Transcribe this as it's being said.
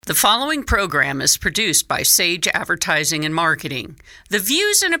The following program is produced by Sage Advertising and Marketing. The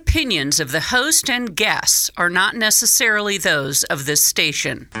views and opinions of the host and guests are not necessarily those of this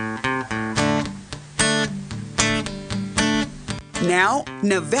station. Now,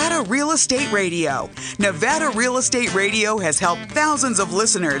 Nevada Real Estate Radio. Nevada Real Estate Radio has helped thousands of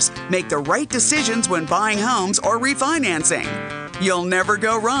listeners make the right decisions when buying homes or refinancing. You'll never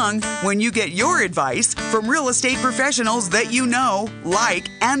go wrong when you get your advice from real estate professionals that you know, like,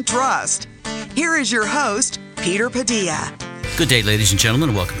 and trust. Here is your host, Peter Padilla. Good day, ladies and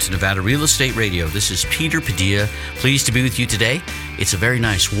gentlemen. Welcome to Nevada Real Estate Radio. This is Peter Padilla. Pleased to be with you today. It's a very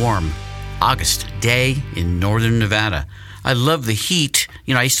nice, warm August day in northern Nevada. I love the heat.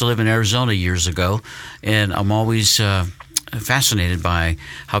 You know, I used to live in Arizona years ago, and I'm always fascinated by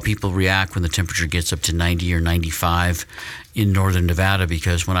how people react when the temperature gets up to 90 or 95 in northern Nevada,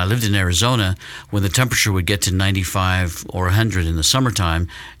 because when I lived in Arizona, when the temperature would get to 95 or 100 in the summertime,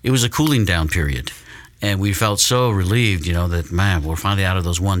 it was a cooling down period. And we felt so relieved, you know, that, man, we're finally out of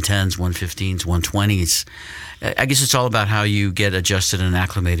those 110s, 115s, 120s. I guess it's all about how you get adjusted and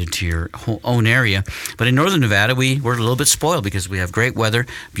acclimated to your own area. But in northern Nevada, we're a little bit spoiled because we have great weather,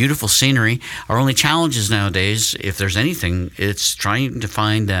 beautiful scenery. Our only challenges nowadays, if there's anything, it's trying to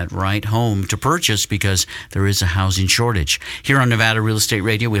find that right home to purchase because there is a housing shortage. Here on Nevada Real Estate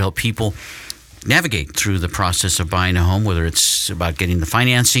Radio, we help people navigate through the process of buying a home, whether it's about getting the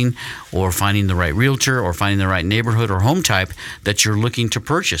financing or finding the right realtor or finding the right neighborhood or home type that you're looking to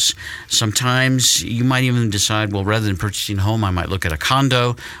purchase. Sometimes you might even decide, well, rather than purchasing a home, I might look at a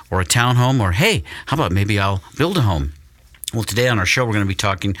condo or a townhome, or hey, how about maybe I'll build a home? Well, today on our show, we're going to be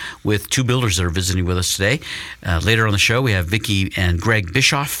talking with two builders that are visiting with us today. Later on the show, we have Vicki and Greg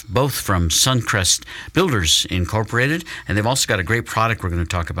Bischoff, both from Suncrest Builders Incorporated. And they've also got a great product we're going to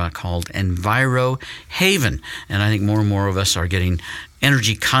talk about called Enviro Haven. And I think more and more of us are getting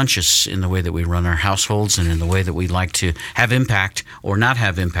energy conscious in the way that we run our households and in the way that we like to have impact or not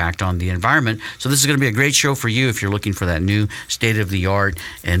have impact on the environment. So this is going to be a great show for you if you're looking for that new state-of-the-art,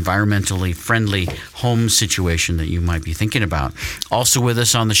 environmentally friendly home situation that you might be thinking about. Also with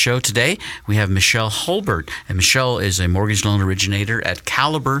us on the show today, we have Michelle Hulbert. And Michelle is a mortgage loan originator at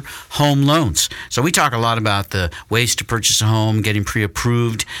Caliber Home Loans. So we talk a lot about the ways to purchase a home, getting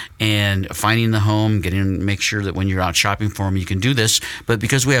pre-approved, and finding the home, make sure that when you're out shopping for them, you can do this. But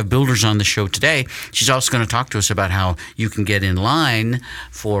because we have builders on the show today, she's also going to talk to us about how you can get in line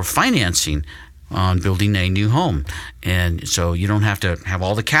for financing on building a new home. And so you don't have to have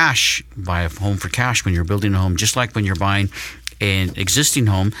all the cash, buy a home for cash when you're building a home. Just like when you're buying an existing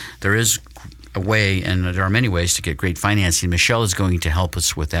home, there is a way, and there are many ways to get great financing. Michelle is going to help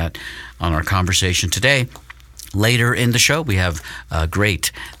us with that on our conversation today. Later in the show, we have a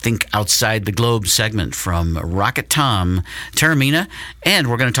great Think Outside the Globe segment from Rocket Tom Taormina, and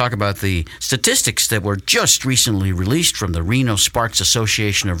we're going to talk about the statistics that were just recently released from the Reno Sparks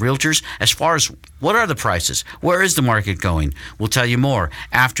Association of Realtors as far as what are the prices, where is the market going. We'll tell you more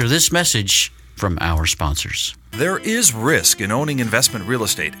after this message from our sponsors. There is risk in owning investment real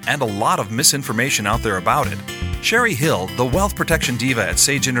estate and a lot of misinformation out there about it. Sherry Hill, the wealth protection diva at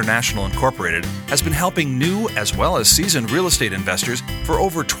Sage International Incorporated, has been helping new as well as seasoned real estate investors for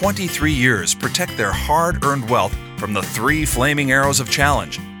over 23 years protect their hard-earned wealth from the three flaming arrows of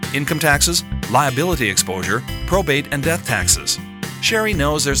challenge: income taxes, liability exposure, probate, and death taxes. Sherry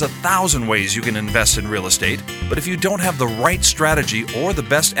knows there's 1,000 ways you can invest in real estate, but if you don't have the right strategy or the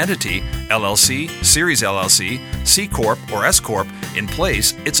best entity, LLC, Series LLC, C Corp, or S Corp, in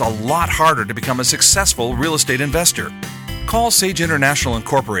place, it's a lot harder to become a successful real estate investor. Call Sage International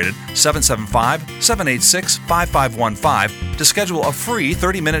Incorporated 775-786-5515 to schedule a free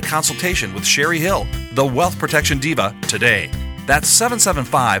 30-minute consultation with Sherry Hill, the wealth protection diva, today. That's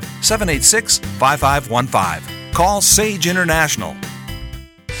 775-786-5515. Call Sage International.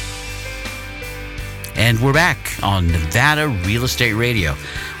 And we're back on Nevada Real Estate Radio.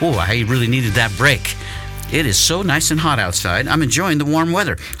 Oh, I really needed that break. It is so nice and hot outside. I'm enjoying the warm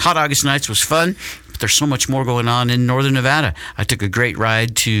weather. Hot August nights was fun, but there's so much more going on in northern Nevada. I took a great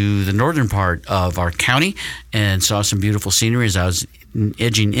ride to the northern part of our county and saw some beautiful scenery as I was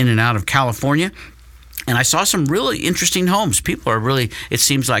edging in and out of California. And I saw some really interesting homes. People are really, it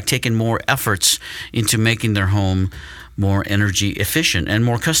seems like, taking more efforts into making their home more energy efficient and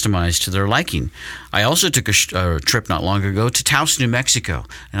more customized to their liking. I also took a trip not long ago to Taos, New Mexico.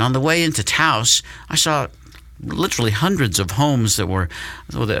 And on the way into Taos, I saw literally hundreds of homes that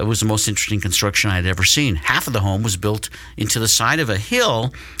was the most interesting construction I had ever seen. Half of the home was built into the side of a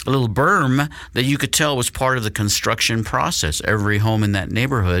hill, a little berm that you could tell was part of the construction process. Every home in that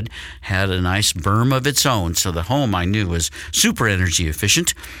neighborhood had a nice berm of its own, so the home I knew was super energy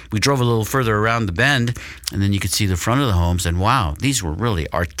efficient. We drove a little further around the bend, and then you could see the front of the homes, and wow, these were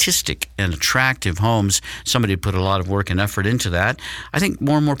really artistic and attractive homes. Somebody put a lot of work and effort into that. I think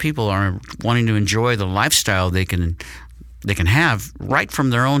more and more people are wanting to enjoy the lifestyle they can have right from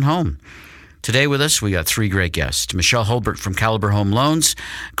their own home. Today with us, we got three great guests. Michelle Holbert from Caliber Home Loans,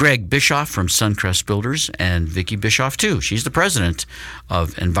 Greg Bischoff from Suncrest Builders, and Vicki Bischoff, too. She's the president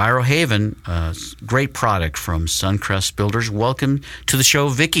of EnviroHaven, a great product from Suncrest Builders. Welcome to the show,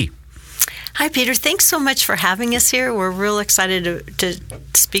 Vicki. Hi, Peter. Thanks so much for having us here. We're real excited to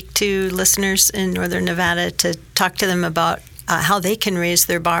speak to listeners in Northern Nevada, to talk to them about how they can raise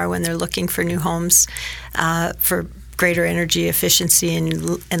their bar when they're looking for new homes for greater energy efficiency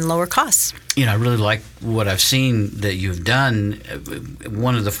and lower costs. I really like what I've seen that you've done.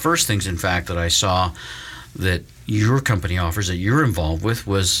 One of the first things, in fact, that I saw that your company offers, that you're involved with,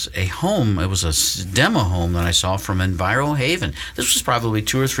 was a home. It was a demo home that I saw from EnviroHaven. This was probably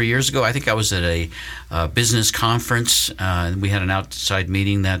 2 or 3 years ago. I think I was at a business conference, and we had an outside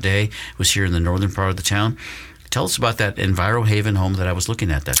meeting that day. It was here in the northern part of the town. Tell us about that EnviroHaven home that I was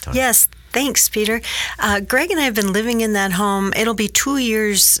looking at that time. Yes, thanks, Peter. Greg and I have been living in that home. It'll be 2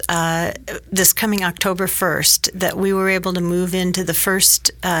 years this coming October 1st that we were able to move into the first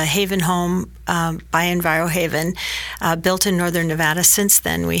Haven home by EnviroHaven, built in Northern Nevada. Since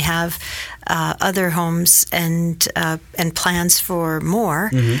then, we have other homes and plans for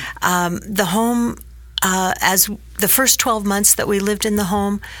more. Mm-hmm. The home, as the first 12 months that we lived in the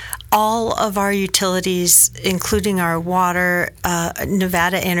home, all of our utilities, including our water,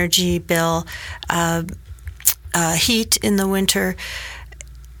 Nevada energy bill, heat in the winter,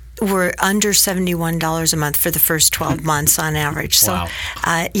 were under $71 a month for the first 12 months on average. So, wow.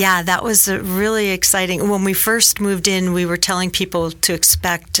 That was really exciting. When we first moved in, we were telling people to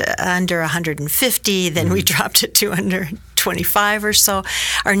expect under 150. Then we dropped it to under 25 or so.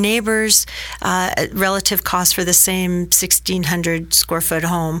 Our neighbors, relative cost for the same 1,600 square foot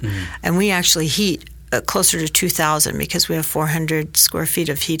home, and we actually heat closer to 2,000 because we have 400 square feet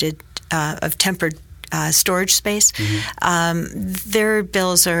of heated, of tempered storage space. Their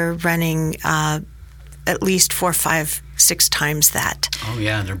bills are running at least 4, 5, 6 times that. Oh,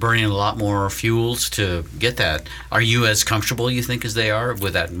 yeah. They're burning a lot more fuels to get that. Are you as comfortable, you think, as they are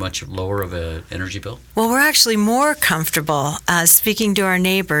with that much lower of an energy bill? Well, we're actually more comfortable. Speaking to our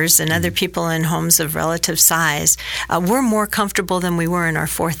neighbors and other people in homes of relative size, we're more comfortable than we were in our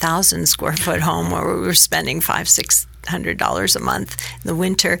 4,000 square foot home where we were spending $500, $600 a month in the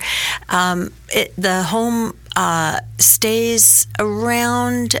winter. The home stays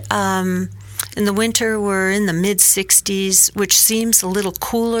around... in the winter, we're in the mid-60s, which seems a little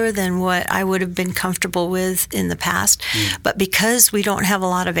cooler than what I would have been comfortable with in the past. But because we don't have a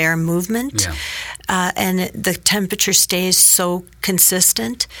lot of air movement, and the temperature stays so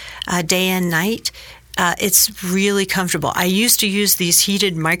consistent day and night, it's really comfortable. I used to use these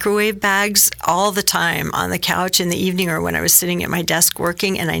heated microwave bags all the time on the couch in the evening or when I was sitting at my desk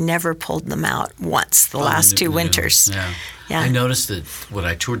working, and I never pulled them out once the last 2 winters. Yeah. I noticed that when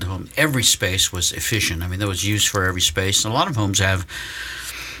I toured the home, every space was efficient. I mean, there was use for every space. And a lot of homes have,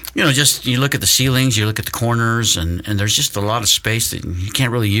 just you look at the ceilings, you look at the corners, and there's just a lot of space that you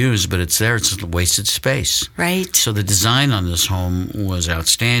can't really use, but it's there. It's wasted space. Right. So the design on this home was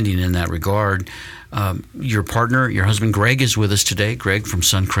outstanding in that regard. Your partner, your husband, Greg, is with us today. Greg from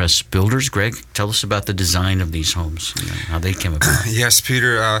Suncrest Builders. Greg, tell us about the design of these homes, how they came about. Yes,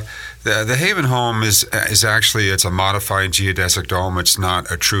 Peter. The Haven home is actually, it's a modified geodesic dome. It's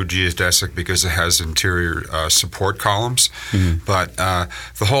not a true geodesic because it has interior support columns. But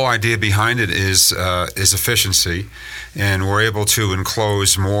the whole idea behind it is efficiency, and we're able to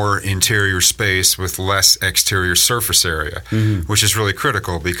enclose more interior space with less exterior surface area, which is really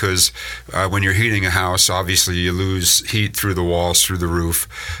critical because when you're heating a house, obviously you lose heat through the walls, through the roof.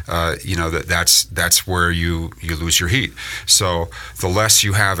 That's where you lose your heat. So the less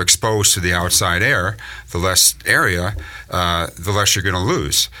you have exposed to the outside air, the less area, the less you're going to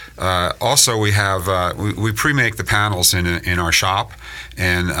lose. Also, we have we pre-make the panels in our shop,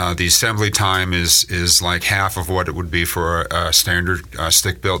 and the assembly time is like half of what it would be for a standard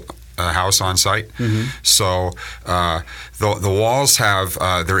stick-built house on site. So the walls have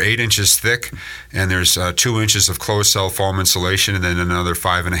they're 8 inches thick, and there's 2 inches of closed cell foam insulation, and then another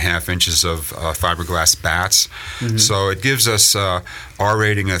 5.5 inches of fiberglass bats. So it gives us R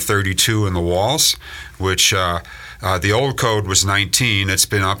rating of 32 in the walls, which the old code was 19. It's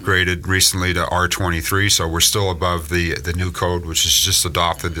been upgraded recently to R23, so we're still above the new code, which is just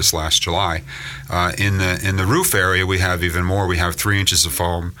adopted this last July. In the roof area, we have even more. We have 3 inches of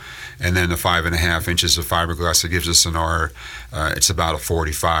foam, and then the 5.5 inches of fiberglass. It gives us an R. It's about a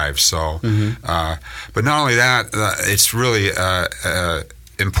 45. So, but not only that, it's really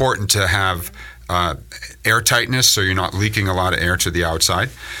important to have air tightness, so you're not leaking a lot of air to the outside.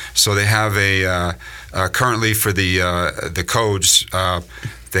 So they have currently for the codes,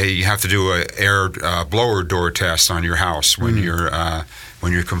 you have to do a air blower door test on your house when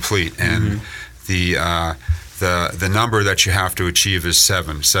you're complete, and the number that you have to achieve is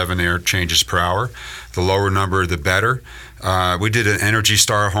 7 air changes per hour. The lower number, the better. We did an Energy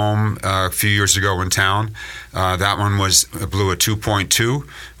Star home a few years ago in town. That one blew a 2.2,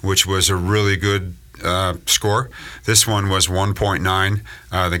 which was a really good score. This one was 1.9.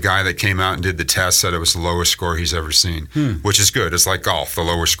 The guy that came out and did the test said it was the lowest score he's ever seen, which is good. It's like golf. The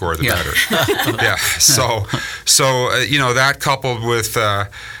lower score, the better. Yeah. So that coupled with the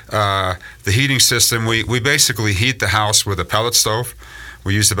heating system, we basically heat the house with a pellet stove.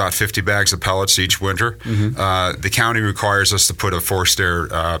 We use about 50 bags of pellets each winter. The county requires us to put a forced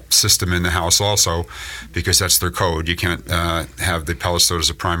air system in the house also, because that's their code. You can't have the pellet stove as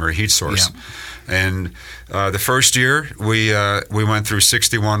a primary heat source. Yeah. And the first year, we went through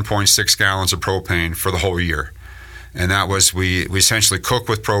 61.6 gallons of propane for the whole year. And that was, we essentially cook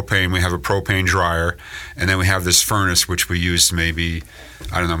with propane. We have a propane dryer, and then we have this furnace, which we use maybe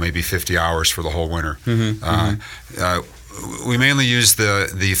 50 hours for the whole winter. We mainly use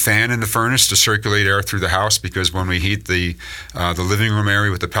the fan in the furnace to circulate air through the house, because when we heat the living room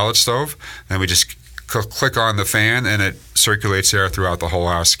area with the pellet stove, then we just click on the fan and it circulates air throughout the whole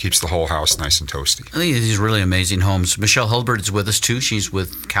house, keeps the whole house nice and toasty. I think these are really amazing homes. Michelle Hulbert is with us too. She's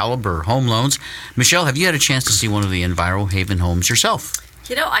with Caliber Home Loans. Michelle, have you had a chance to see one of the EnviroHaven homes yourself?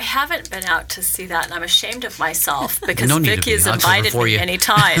 I haven't been out to see that, and I'm ashamed of myself because no Vicki has invited me many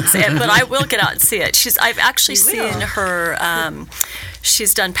times. But I will get out and see it. I've actually seen her.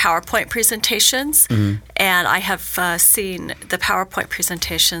 She's done PowerPoint presentations, and I have seen the PowerPoint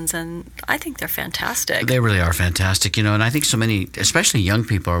presentations, and I think they're fantastic. They really are fantastic, and I think so many, especially young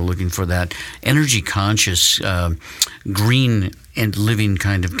people, are looking for that energy-conscious, green and living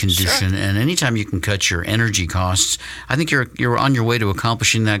kind of condition. Sure. And anytime you can cut your energy costs, I think you're on your way to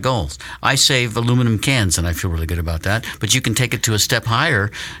accomplishing that goal. I save aluminum cans, and I feel really good about that. But you can take it to a step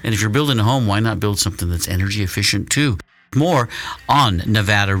higher, and if you're building a home, why not build something that's energy efficient too? More on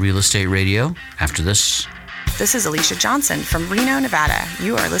Nevada Real Estate Radio after this. This is Alicia Johnson from Reno, Nevada.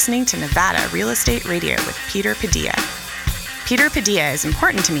 You are listening to Nevada Real Estate Radio with Peter Padilla. Peter Padilla is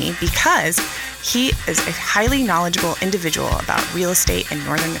important to me because he is a highly knowledgeable individual about real estate in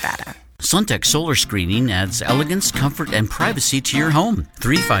Northern Nevada. Suntech Solar Screening adds elegance, comfort, and privacy to your home.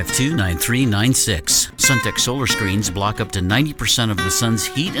 352-9396. Suntech Solar Screens block up to 90% of the sun's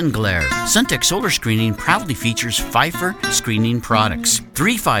heat and glare. Suntech Solar Screening proudly features Pfeiffer screening products.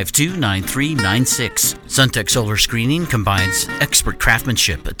 352-9396. Suntech Solar Screening combines expert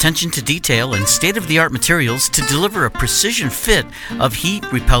craftsmanship, attention to detail, and state-of-the-art materials to deliver a precision fit of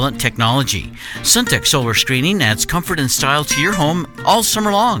heat-repellent technology. Suntech Solar Screening adds comfort and style to your home all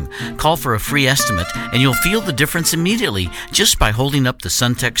summer long. Call for a free estimate, and you'll feel the difference immediately just by holding up the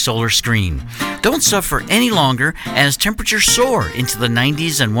Suntech Solar Screen. Don't suffer any longer as temperatures soar into the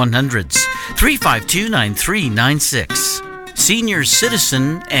 90s and 100s. 352-9396. Senior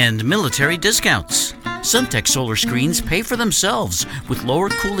citizen and military discounts. Suntech Solar Screens pay for themselves with lower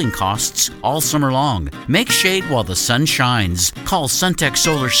cooling costs all summer long. Make shade while the sun shines. Call Suntech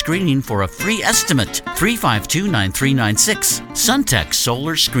Solar Screening for a free estimate. 352-9396. Suntech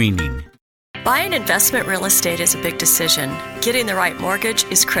Solar Screening. Buying investment real estate is a big decision. Getting the right mortgage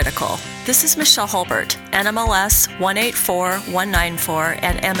is critical. This is Michelle Hulbert, NMLS 184194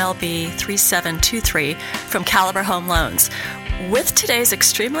 and MLB 3723 from Caliber Home Loans. With today's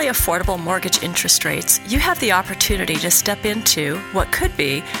extremely affordable mortgage interest rates, you have the opportunity to step into what could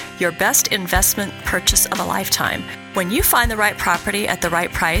be your best investment purchase of a lifetime. When you find the right property at the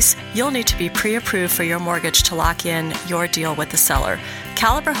right price, you'll need to be pre-approved for your mortgage to lock in your deal with the seller.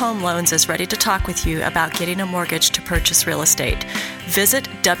 Caliber Home Loans is ready to talk with you about getting a mortgage to purchase real estate. Visit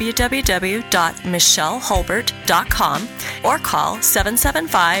www.michellehulbert.com or call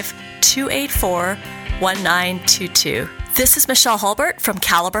 775-284-1922. This is Michelle Hulbert from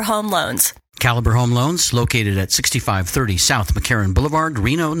Caliber Home Loans. Caliber Home Loans, located at 6530 South McCarran Boulevard,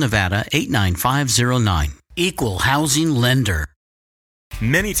 Reno, Nevada, 89509. Equal housing lender.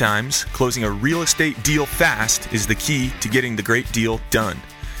 Many times, closing a real estate deal fast is the key to getting the great deal done.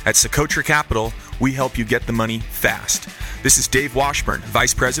 At Socotra Capital, we help you get the money fast. This is Dave Washburn,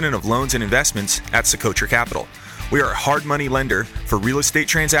 Vice President of Loans and Investments at Socotra Capital. We are a hard money lender for real estate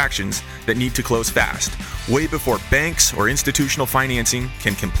transactions that need to close fast, way before banks or institutional financing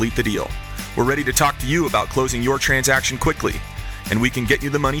can complete the deal. We're ready to talk to you about closing your transaction quickly, and we can get you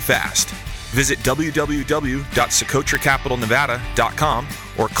the money fast. Visit www.socotracapitalnevada.com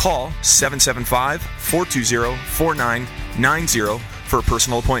or call 775-420-4990 for a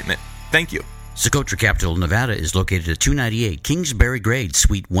personal appointment. Thank you. Socotra Capital Nevada is located at 298 Kingsbury Grade,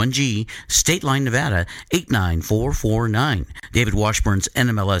 Suite 1G, State Line, Nevada, 89449. David Washburn's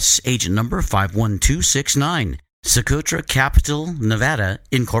NMLS agent number 51269. Socotra Capital Nevada,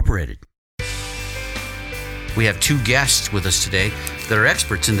 Incorporated. We have two guests with us today that are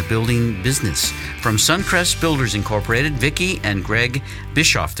experts in the building business. From Suncrest Builders Incorporated, Vicki and Greg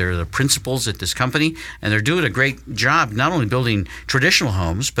Bischoff. They're the principals at this company, and they're doing a great job not only building traditional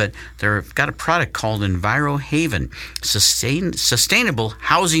homes, but they've got a product called EnviroHaven, sustainable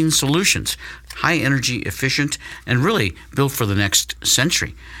housing solutions, high energy efficient, and really built for the next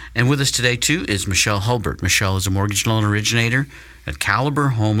century. And with us today, too, is Michelle Hulbert. Michelle is a mortgage loan originator at Caliber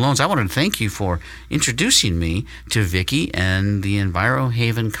Home Loans. I want to thank you for introducing me to Vicki and the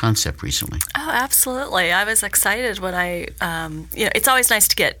EnviroHaven concept recently. Oh, absolutely. I was excited when it's always nice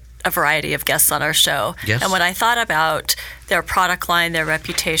to get a variety of guests on our show. Yes. And when I thought about their product line, their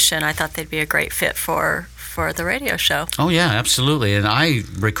reputation, I thought they'd be a great fit for the radio show. Oh, yeah, absolutely. And I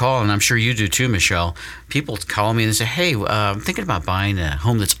recall, and I'm sure you do too, Michelle, people call me and say, hey, I'm thinking about buying a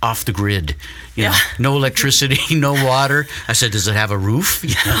home that's off the grid. You know, no electricity, no water. I said, does it have a roof?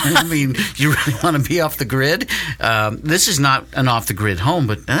 You know, I mean, you really want to be off the grid? This is not an off-the-grid home,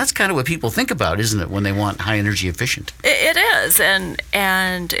 but that's kind of what people think about, isn't it, when they want high energy efficient? It is. And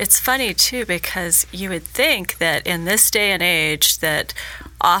it's funny, too, because you would think that in this day and age that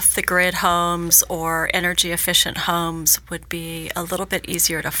off-the-grid homes or energy-efficient homes would be a little bit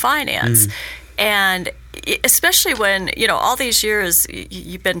easier to finance. And especially when, all these years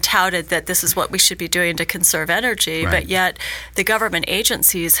you've been touted that this is what we should be doing to conserve energy, but yet the government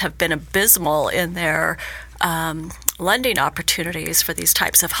agencies have been abysmal in their lending opportunities for these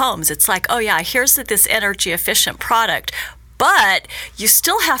types of homes. It's like, oh, yeah, here's this energy-efficient product, but you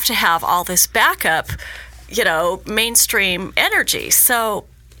still have to have all this backup, mainstream energy. So,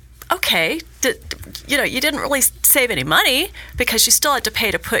 okay, you didn't really save any money because you still had to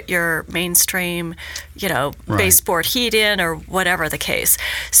pay to put your mainstream, baseboard heat in or whatever the case.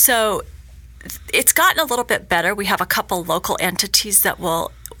 So it's gotten a little bit better. We have a couple local entities that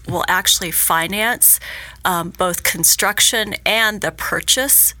will actually finance both construction and the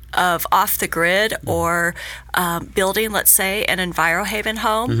purchase of off-the-grid or building, let's say, an EnviroHaven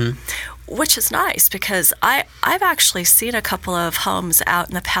home, which is nice because I've actually seen a couple of homes out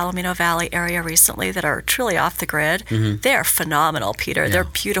in the Palomino Valley area recently that are truly off the grid. They are phenomenal, Peter. They're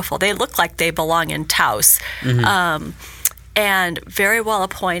beautiful. They look like they belong in Taos, and very well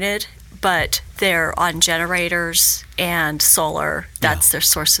appointed, but they're on generators and solar. That's their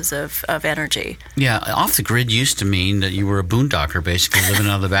sources of energy. Yeah, off the grid used to mean that you were a boondocker, basically living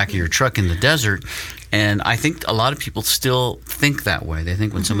out of the back of your truck in the desert. And I think a lot of people still think that way. They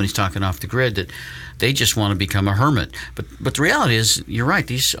think when somebody's talking off the grid that they just want to become a hermit. But the reality is, you're right,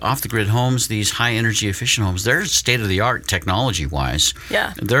 these off-the-grid homes, these high-energy efficient homes, they're state-of-the-art technology-wise.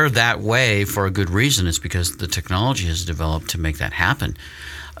 Yeah. They're that way for a good reason. It's because the technology has developed to make that happen.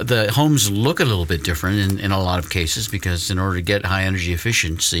 The homes look a little bit different in a lot of cases because in order to get high energy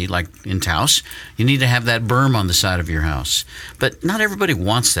efficiency, like in Taos, you need to have that berm on the side of your house. But not everybody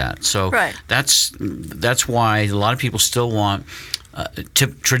wants that. So that's why a lot of people still want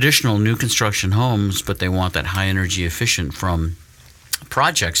traditional new construction homes, but they want that high energy efficient from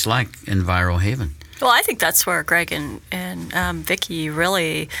projects like EnviroHaven. Well, I think that's where Greg and Vicki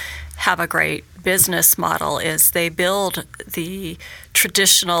really have a great business model is they build the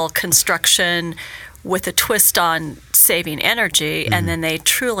traditional construction with a twist on saving energy, and then they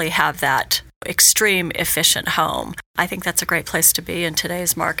truly have that extreme efficient home. I think that's a great place to be in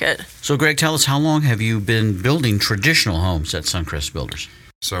today's market. So, Greg, tell us, how long have you been building traditional homes at Suncrest Builders?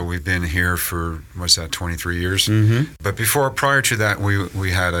 So we've been here for, 23 years? But prior to that,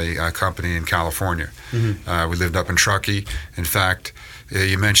 we had a company in California. We lived up in Truckee. In fact,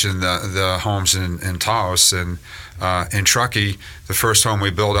 you mentioned the homes in Taos, and in Truckee, the first home we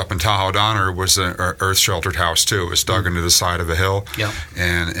built up in Tahoe Donner was an earth-sheltered house, too. It was dug into the side of a hill,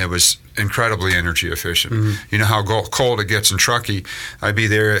 and it was incredibly energy efficient. You know how cold it gets in Truckee. I'd be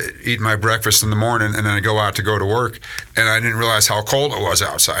there eating my breakfast in the morning, and then I'd go out to go to work, and I didn't realize how cold it was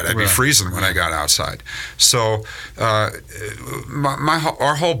outside. I'd be freezing when I got outside. So our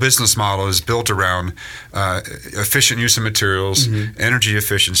whole business model is built around efficient use of materials, energy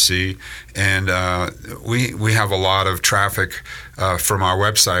efficiency, and we have a lot of traffic from our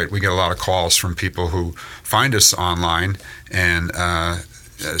website. We get a lot of calls from people who find us online and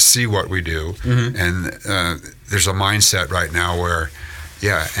see what we do. And there's a mindset right now where,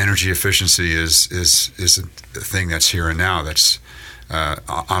 energy efficiency is a thing that's here and now. That's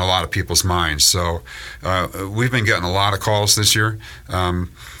on a lot of people's minds. So we've been getting a lot of calls this year.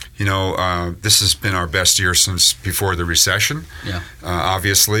 This has been our best year since before the recession.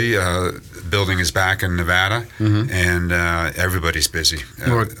 Obviously, building is back in Nevada, and everybody's busy.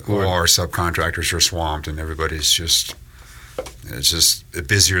 All our subcontractors are swamped, and everybody's just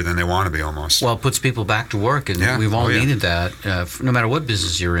busier than they want to be almost. Well, it puts people back to work, and we've all needed that. No matter what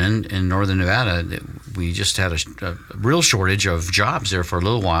business you're in Northern Nevada, we just had a real shortage of jobs there for a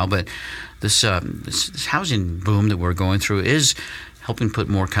little while, but this housing boom that we're going through is helping put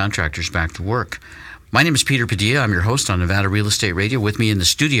more contractors back to work. My name is Peter Padilla. I'm your host on Nevada Real Estate Radio. With me in the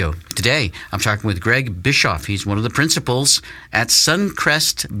studio today, I'm talking with Greg Bischoff. He's one of the principals at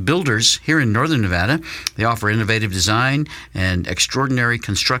Suncrest Builders here in Northern Nevada. They offer innovative design and extraordinary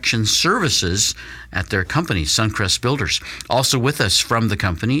construction services at their company, Suncrest Builders. Also with us from the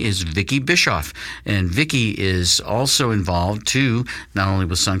company is Vicki Bischoff. And Vicki is also involved, too, not only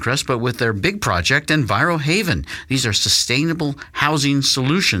with Suncrest, but with their big project, EnviroHaven. These are sustainable housing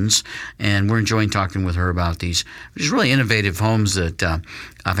solutions, and we're enjoying talking with her about these really innovative homes that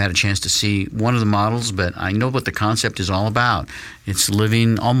I've had a chance to see one of the models, but I know what the concept is all about. It's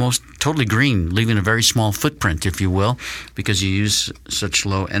living almost totally green, leaving a very small footprint, if you will, because you use such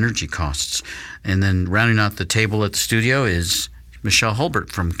low energy costs. And then rounding out the table at the studio is Michelle Hulbert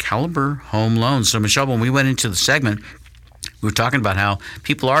from Caliber Home Loans. So, Michelle, when we went into the segment, we were talking about how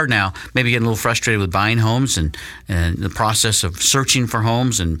people are now maybe getting a little frustrated with buying homes and the process of searching for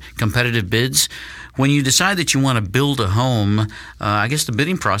homes and competitive bids. When you decide that you want to build a home, I guess the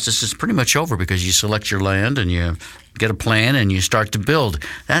bidding process is pretty much over because you select your land and you get a plan and you start to build.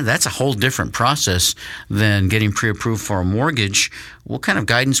 That's a whole different process than getting pre-approved for a mortgage. What kind of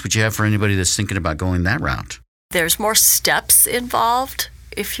guidance would you have for anybody that's thinking about going that route? There's more steps involved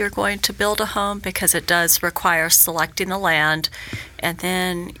if you're going to build a home because it does require selecting the land and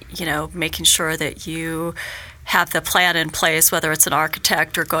then, making sure that you have the plan in place, whether it's an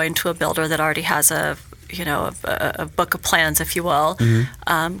architect or going to a builder that already has a book of plans, if you will,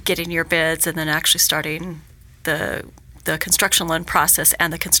 getting your bids and then actually starting the construction loan process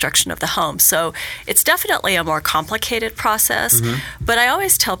and the construction of the home. So it's definitely a more complicated process, but I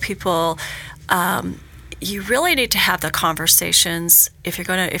always tell people you really need to have the conversations if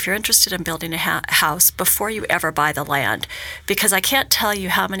you're interested in building a house before you ever buy the land, because I can't tell you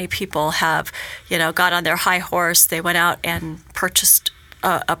how many people have, got on their high horse, they went out and purchased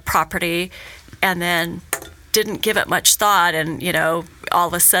a property and then didn't give it much thought, and all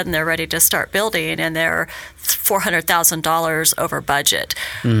of a sudden they're ready to start building and they're $400,000 over budget.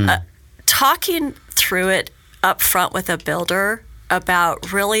 Talking through it up front with a builder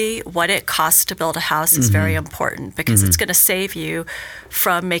about really what it costs to build a house is very important because it's going to save you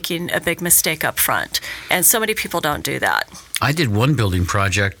from making a big mistake up front. And so many people don't do that. I did one building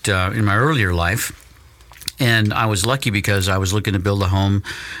project in my earlier life, and I was lucky because I was looking to build a home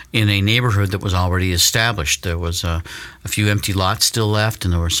in a neighborhood that was already established. There was a few empty lots still left,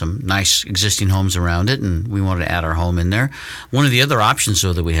 and there were some nice existing homes around it, and we wanted to add our home in there. One of the other options,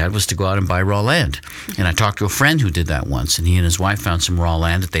 though, that we had was to go out and buy raw land. And I talked to a friend who did that once, and he and his wife found some raw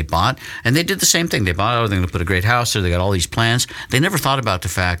land that they bought, and they did the same thing. They bought it, they're going to put a great house there, they got all these plans. They never thought about the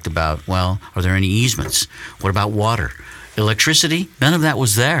fact about, well, are there any easements? What about water? Electricity, none of that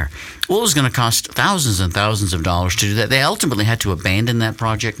was there. Well, it was going to cost thousands and thousands of dollars to do that. They ultimately had to abandon that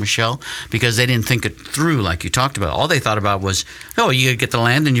project, Michelle, because they didn't think it through like you talked about. All they thought about was, you get the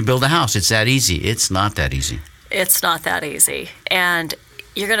land and you build a house. It's that easy. It's not that easy. It's not that easy. And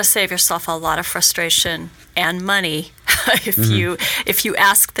you're going to save yourself a lot of frustration and money if you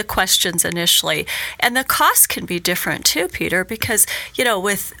ask the questions initially. And the cost can be different too, Peter, because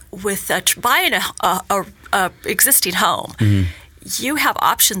with buying a existing home, you have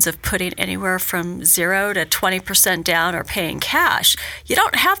options of putting anywhere from 0 to 20% down or paying cash. You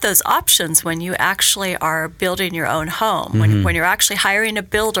don't have those options when you actually are building your own home, when you're actually hiring a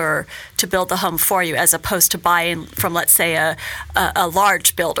builder to build the home for you, as opposed to buying from, let's say, a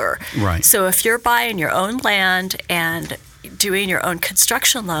large builder. Right. So if you're buying your own land and doing your own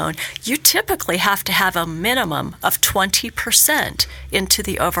construction loan, you typically have to have a minimum of 20% into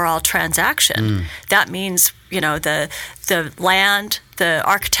the overall transaction. That means, the land, the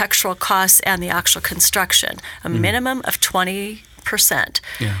architectural costs, and the actual construction. A minimum of 20%.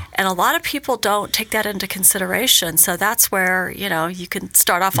 Yeah. And a lot of people don't take that into consideration. So that's where, you can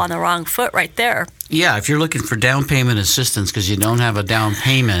start off on the wrong foot right there. Yeah, if you're looking for down payment assistance because you don't have a down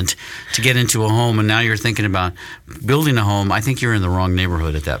payment to get into a home and now you're thinking about building a home, I think you're in the wrong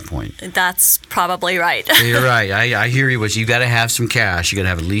neighborhood at that point. That's probably right. You're right. I hear you. But you got to have some cash. You got to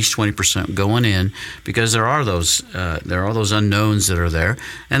have at least 20% going in because there are those unknowns that are there.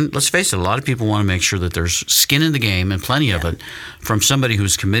 And let's face it, a lot of people want to make sure that there's skin in the game and plenty of it from somebody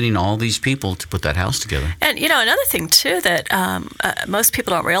who's committing all these people to put that house together. And another thing too that most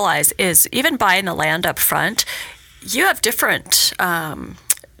people don't realize is even buying the land up front, you have different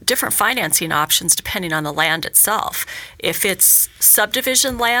financing options depending on the land itself. If it's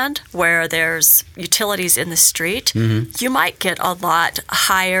subdivision land where there's utilities in the street, you might get a lot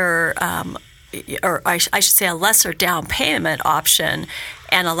higher, or I should say a lesser down payment option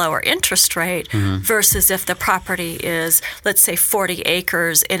and a lower interest rate versus if the property is, let's say, 40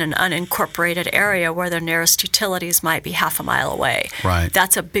 acres in an unincorporated area where the nearest utilities might be half a mile away. Right.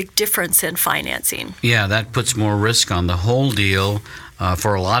 That's a big difference in financing. Yeah, that puts more risk on the whole deal.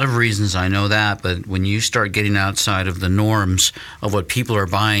 For a lot of reasons, I know that, but when you start getting outside of the norms of what people are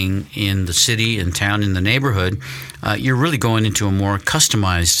buying in the city and town, in the neighborhood, you're really going into a more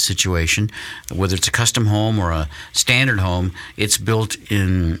customized situation. Whether it's a custom home or a standard home, it's built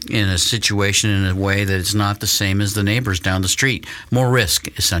in a situation in a way that it's not the same as the neighbors down the street. More risk,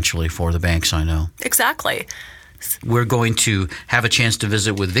 essentially, for the banks, I know. Exactly. We're going to have a chance to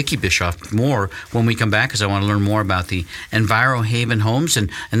visit with Vicki Bischoff more when we come back because I want to learn more about the EnviroHaven homes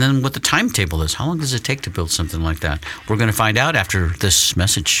and then what the timetable is. How long does it take to build something like that? We're going to find out after this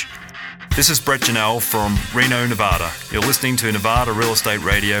message. This is Brett Janelle from Reno, Nevada. You're listening to Nevada Real Estate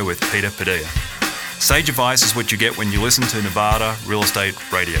Radio with Peter Padilla. Sage advice is what you get when you listen to Nevada Real Estate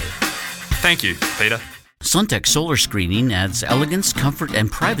Radio. Thank you, Peter. Suntech Solar Screening adds elegance, comfort,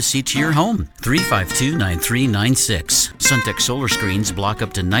 and privacy to your home. 352-9396. Suntech Solar Screens block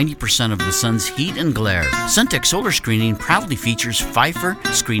up to 90% of the sun's heat and glare. Suntech Solar Screening proudly features Pfeiffer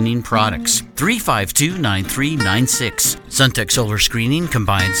screening products. 352-9396. Suntech Solar Screening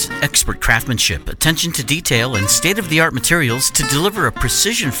combines expert craftsmanship, attention to detail, and state-of-the-art materials to deliver a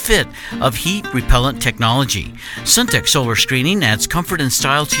precision fit of heat-repellent technology. Suntech Solar Screening adds comfort and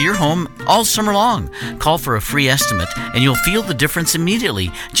style to your home all summer long. Call for a free estimate, and you'll feel the difference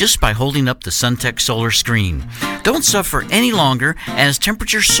immediately just by holding up the Suntech Solar Screen. Don't suffer any longer as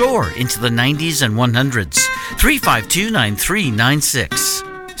temperatures soar into the 90s and 100s. 352-9396.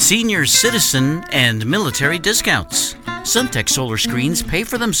 Senior citizen and military discounts. Suntech Solar Screens pay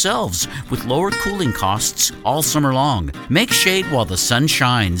for themselves with lower cooling costs all summer long. Make shade while the sun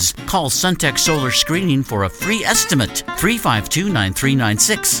shines. Call Suntech Solar Screening for a free estimate.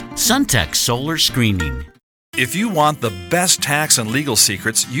 352-9396. Suntech Solar Screening. If you want the best tax and legal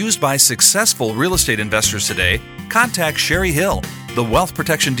secrets used by successful real estate investors today, contact Sherry Hill, the wealth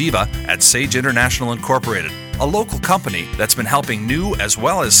protection diva at Sage International Incorporated, a local company that's been helping new as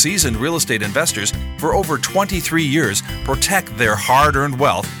well as seasoned real estate investors for over 23 years protect their hard-earned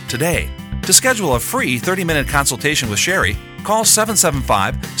wealth today. To schedule a free 30-minute consultation with Sherry, call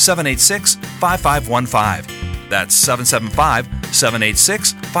 775-786-5515. That's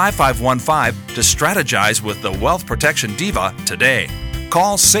 775-786-5515 to strategize with the Wealth Protection Diva today.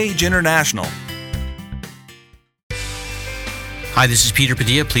 Call Sage International. Hi, this is Peter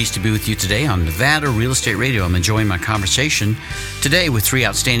Padilla. Pleased to be with you today on Nevada Real Estate Radio. I'm enjoying my conversation today with three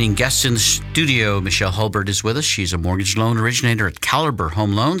outstanding guests in the studio. Michelle Hulbert is with us. She's a mortgage loan originator at Caliber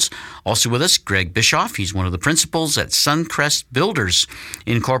Home Loans. Also with us, Greg Bischoff. He's one of the principals at Suncrest Builders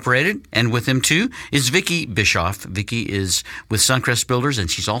Incorporated. And with him, too, is Vicki Bischoff. Vicki is with Suncrest Builders,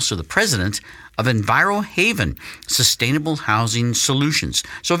 and she's also the president of EnviroHaven, Sustainable Housing Solutions.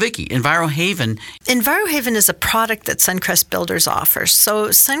 So, Vicki, EnviroHaven. EnviroHaven is a product that Suncrest Builders offers. So,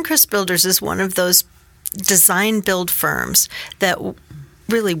 Suncrest Builders is one of those design-build firms that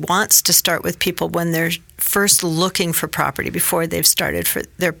really wants to start with people when they're first looking for property before they've started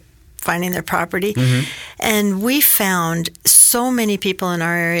finding their property. Mm-hmm. And we found so many people in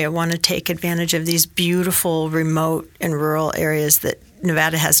our area want to take advantage of these beautiful remote and rural areas that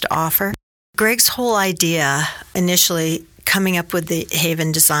Nevada has to offer. Greg's whole idea initially coming up with the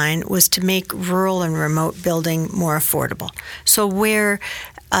Haven design was to make rural and remote building more affordable. So where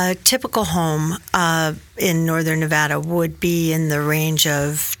A typical home in northern Nevada would be in the range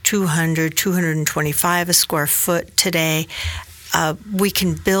of $200, $225 a square foot today. We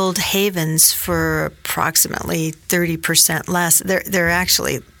can build havens for approximately 30% less. They're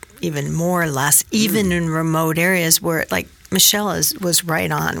actually even more or less, even in remote areas where, like Michelle was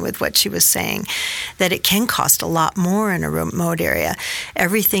right on with what she was saying, that it can cost a lot more in a remote area.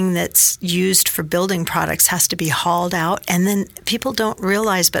 Everything that's used for building products has to be hauled out, and then people don't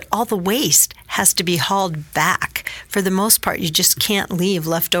realize, but all the waste has to be hauled back. For the most part, you just can't leave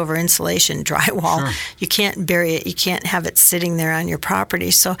leftover insulation, drywall. Sure. You can't bury it. You can't have it sitting there on your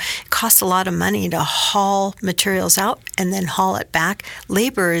property. So it costs a lot of money to haul materials out and then haul it back.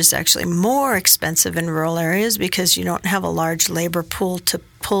 Labor is actually more expensive in rural areas because you don't have a large labor pool to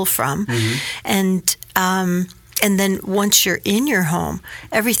pull from. And then once you're in your home,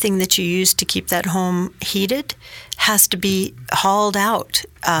 everything that you use to keep that home heated has to be hauled out.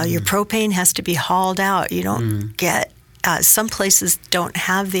 Your propane has to be hauled out. You don't get some places don't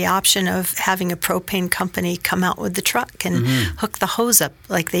have the option of having a propane company come out with the truck and hook the hose up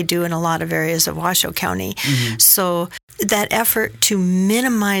like they do in a lot of areas of Washoe County. So that effort to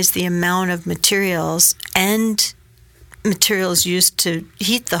minimize the amount of materials and materials used to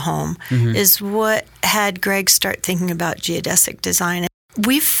heat the home is what had Greg start thinking about geodesic design.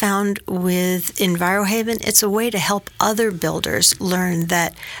 We've found with EnviroHaven, it's a way to help other builders learn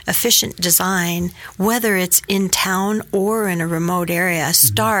that efficient design, whether it's in town or in a remote area,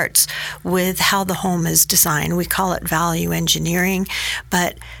 starts with how the home is designed. We call it value engineering,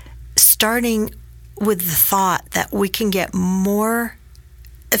 but starting with the thought that we can get more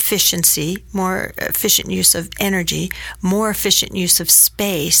efficiency, more efficient use of energy, more efficient use of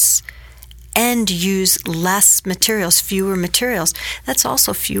space, and use less materials, fewer materials. That's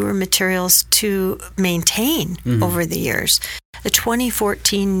also fewer materials to maintain over the years. The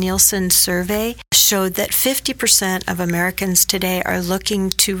 2014 Nielsen survey showed that 50% of Americans today are looking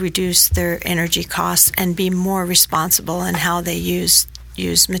to reduce their energy costs and be more responsible in how they use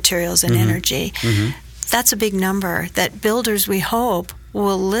materials and energy. That's a big number that builders, we hope,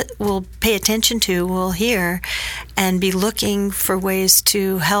 will pay attention to, will hear, and be looking for ways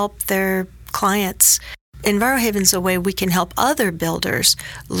to help their clients. EnviroHaven's a way we can help other builders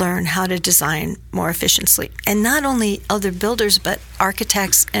learn how to design more efficiently. And not only other builders, but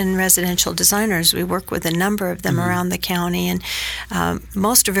architects and residential designers. We work with a number of them around the county, and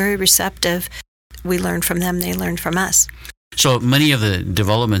most are very receptive. We learn from them, they learn from us. So many of the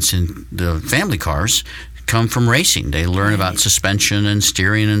developments in the family cars come from racing. They learn about suspension and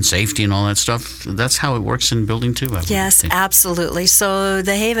steering and safety and all that stuff. That's how it works in building too. Yes, absolutely. So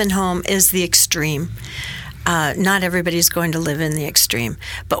the Haven home is the extreme. Not everybody's going to live in the extreme,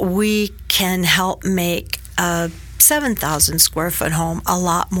 but we can help make a 7,000 square foot home a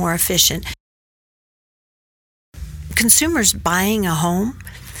lot more efficient. Consumers buying a home,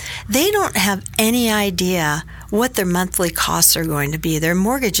 they don't have any idea what their monthly costs are going to be. Their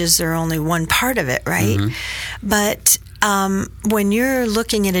mortgages are only one part of it, right? But when you're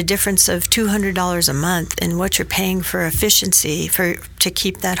looking at a difference of $200 a month in what you're paying for efficiency to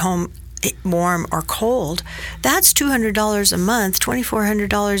keep that home warm or cold, that's $200 a month,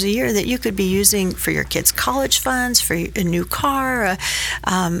 $2,400 a year that you could be using for your kids' college funds, for a new car,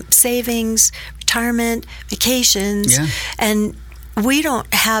 savings, retirement, vacations. And we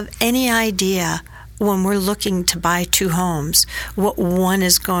don't have any idea when we're looking to buy two homes what one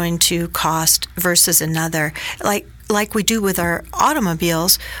is going to cost versus another. Like we do with our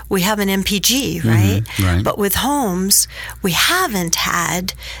automobiles, we have an MPG, right? But with homes, we haven't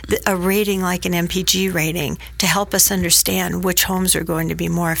had a rating like an MPG rating to help us understand which homes are going to be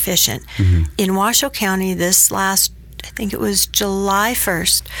more efficient. In Washoe County, this last, I think it was July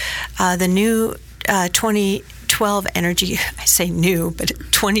 1st, the new 2012 energy, I say new, but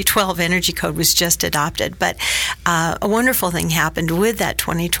 2012 energy code was just adopted. But a wonderful thing happened with that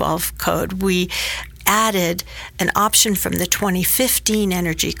 2012 code. We added an option from the 2015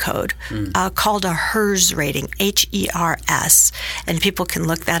 energy code called a HERS rating, HERS, and people can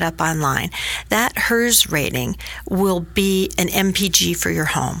look that up online. That HERS rating will be an MPG for your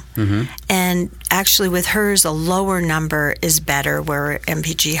home. And actually with HERS, a lower number is better, where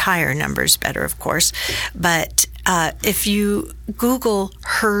MPG higher number is better, of course. But if you Google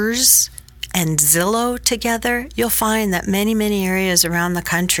HERS and Zillow together, you'll find that many, many areas around the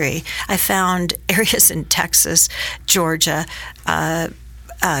country, I found areas in Texas, Georgia,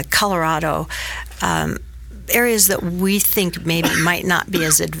 Colorado, areas that we think maybe might not be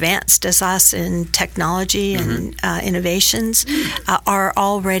as advanced as us in technology and innovations, are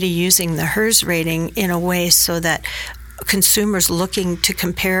already using the HERS rating in a way so that consumers looking to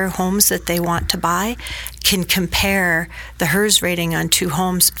compare homes that they want to buy can compare the HERS rating on 2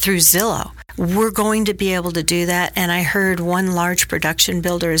 homes through Zillow. We're going to be able to do that, and I heard one large production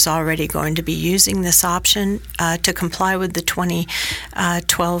builder is already going to be using this option to comply with the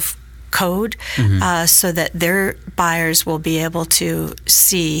 2012 code, so that their buyers will be able to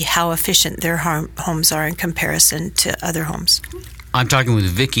see how efficient their homes are in comparison to other homes. I'm talking with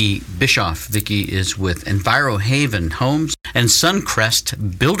Vicki Bischoff. Vicki is with EnviroHaven Homes and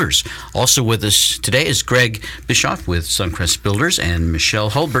Suncrest Builders. Also with us today is Greg Bischoff with Suncrest Builders and Michelle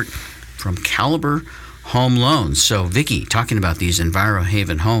Hulbert from Caliber Home Loans. So, Vicki, talking about these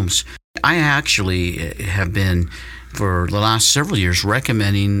EnviroHaven homes, I actually have been, for the last several years,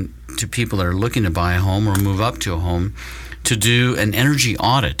 recommending to people that are looking to buy a home or move up to a home to do an energy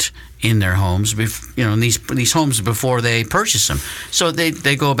audit in their homes, in these homes before they purchase them. So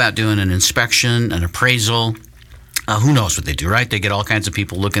they go about doing an inspection, an appraisal. Who knows what they do, right? They get all kinds of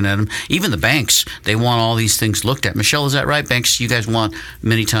people looking at them. Even the banks, they want all these things looked at. Michelle, is that right? Banks, you guys want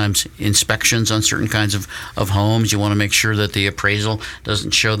many times inspections on certain kinds of homes. You want to make sure that the appraisal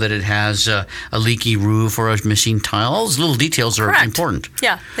doesn't show that it has a leaky roof or a missing tile. All those little details are important.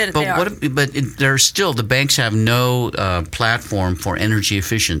 Yeah, they are. There's still, the banks have no platform for energy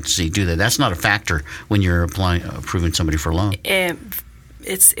efficiency, do they? That's not a factor when you're approving somebody for a loan.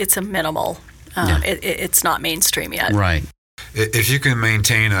 It's a minimal. It's not mainstream yet. Right. If you can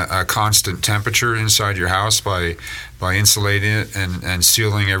maintain a constant temperature inside your house by insulating it and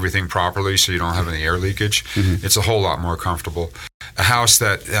sealing everything properly so you don't have any air leakage, it's a whole lot more comfortable. A house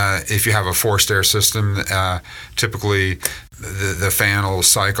that, if you have a forced air system, typically the fan will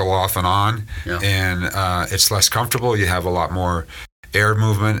cycle off and on, and it's less comfortable. You have a lot more air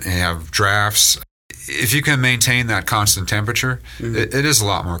movement, and you have drafts. If you can maintain that constant temperature, it is a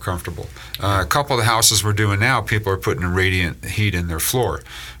lot more comfortable. A couple of the houses we're doing now, people are putting radiant heat in their floor,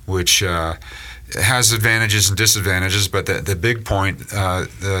 which has advantages and disadvantages, but the big point,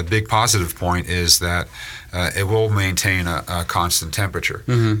 the big positive point is that it will maintain a constant temperature,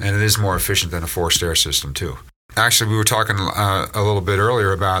 and it is more efficient than a forced air system too. Actually, we were talking a little bit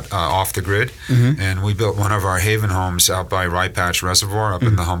earlier about off the grid, and we built one of our Haven homes out by Rye Patch Reservoir up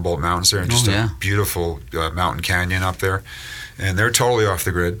in the Humboldt Mountains there, and just a beautiful mountain canyon up there. And they're totally off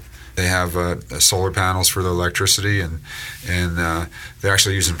the grid. They have solar panels for their electricity, and they're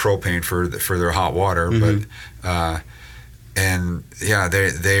actually using propane for their hot water. But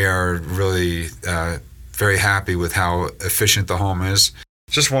they are really very happy with how efficient the home is.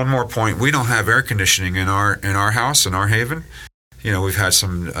 Just one more point. We don't have air conditioning in our house, in our Haven. We've had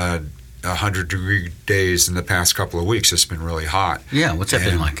some 100-degree days in the past couple of weeks. It's been really hot. Yeah, what's that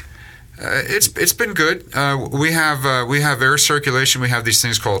been like? It's been good. We have air circulation. We have these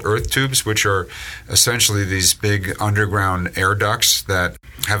things called earth tubes, which are essentially these big underground air ducts that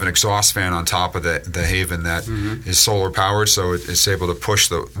have an exhaust fan on top of the Haven that is solar powered, so it's able to push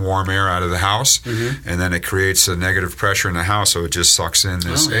the warm air out of the house, and then it creates a negative pressure in the house, so it just sucks in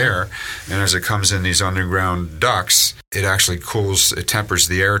this air, and as it comes in these underground ducts, it actually it tempers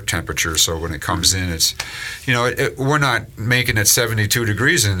the air temperature, so when it comes in, it's, we're not making it 72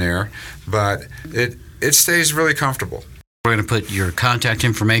 degrees in there, but it stays really comfortable. We're going to put your contact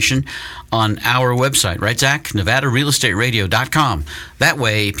information on our website, right, Zach? NevadaRealEstateRadio.com. That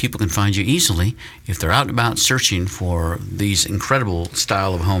way, people can find you easily if they're out and about searching for these incredible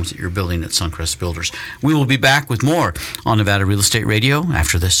style of homes that you're building at Suncrest Builders. We will be back with more on Nevada Real Estate Radio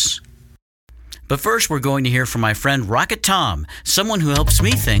after this. But first, we're going to hear from my friend Rocket Tom, someone who helps me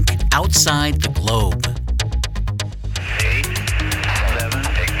think outside the globe. 8, 7,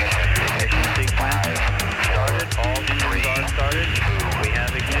 ignition sequence started. All engines are started. We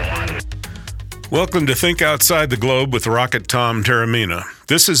have ignition. Welcome to Think Outside the Globe with Rocket Tom Taramina.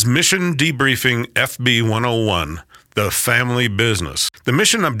 This is Mission Debriefing FB 101, the family business. The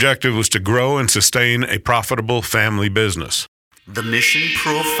mission objective was to grow and sustain a profitable family business. The mission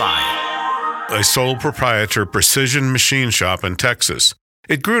profile. A sole proprietor precision machine shop in Texas.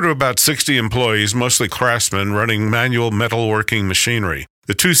 It grew to about 60 employees, mostly craftsmen running manual metalworking machinery.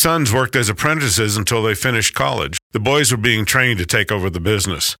 The 2 sons worked as apprentices until they finished college. The boys were being trained to take over the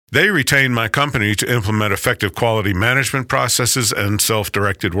business. They retained my company to implement effective quality management processes and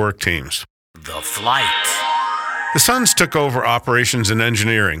self-directed work teams. The flight. The sons took over operations and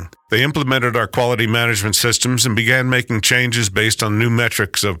engineering. They implemented our quality management systems and began making changes based on new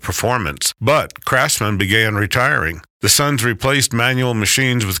metrics of performance. But craftsmen began retiring. The sons replaced manual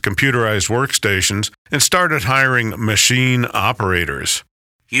machines with computerized workstations and started hiring machine operators.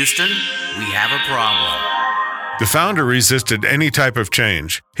 Houston, we have a problem. The founder resisted any type of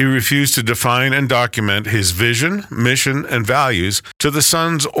change. He refused to define and document his vision, mission, and values to the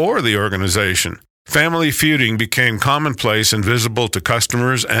sons or the organization. Family feuding became commonplace and visible to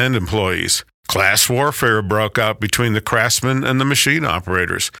customers and employees. Class warfare broke out between the craftsmen and the machine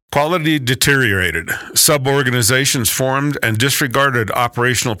operators. Quality deteriorated. Sub-organizations formed and disregarded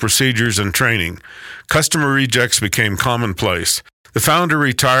operational procedures and training. Customer rejects became commonplace. The founder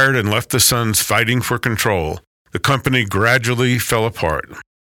retired and left the sons fighting for control. The company gradually fell apart.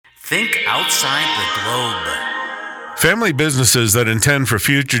 Think outside the globe. Family businesses that intend for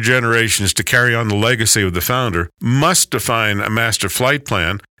future generations to carry on the legacy of the founder must define a master flight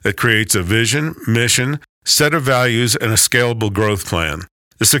plan that creates a vision, mission, set of values, and a scalable growth plan.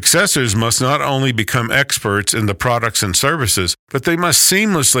 The successors must not only become experts in the products and services, but they must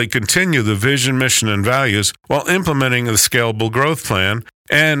seamlessly continue the vision, mission, and values while implementing the scalable growth plan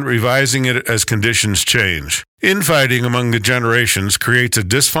and revising it as conditions change. Infighting among the generations creates a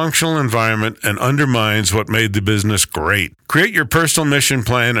dysfunctional environment and undermines what made the business great. Create your personal mission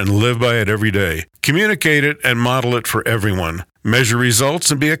plan and live by it every day. Communicate it and model it for everyone. Measure results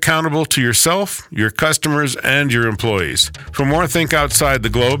and be accountable to yourself, your customers, and your employees. For more Think Outside the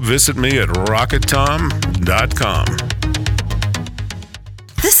Globe, visit me at rockettom.com.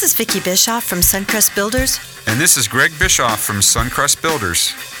 This is Vicki Bischoff from Suncrest Builders. And this is Greg Bischoff from Suncrest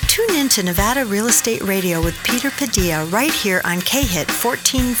Builders. Tune in to Nevada Real Estate Radio with Peter Padilla right here on KHIT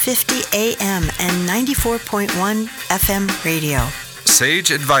 1450 AM and 94.1 FM radio. Sage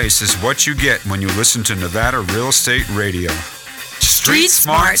advice is what you get when you listen to Nevada Real Estate Radio. Street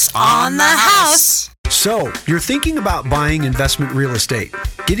smarts on the house. So, you're thinking about buying investment real estate.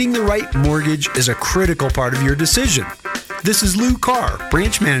 Getting the right mortgage is a critical part of your decision. This is Lou Carr,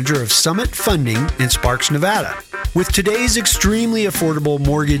 branch manager of Summit Funding in Sparks, Nevada. With today's extremely affordable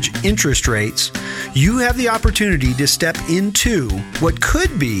mortgage interest rates, you have the opportunity to step into what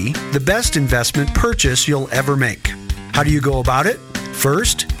could be the best investment purchase you'll ever make. How do you go about it?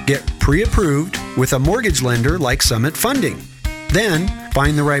 First, get pre-approved with a mortgage lender like Summit Funding. Then,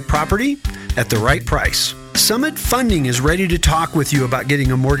 find the right property at the right price. Summit Funding is ready to talk with you about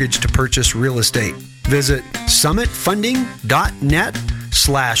getting a mortgage to purchase real estate. Visit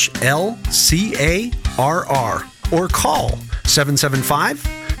summitfunding.net/LCARR or call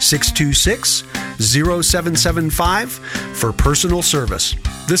 775-626-0775 for personal service.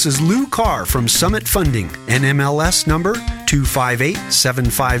 This is Lou Carr from Summit Funding, NMLS number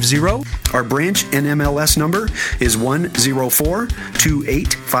 258750. Our branch NMLS number is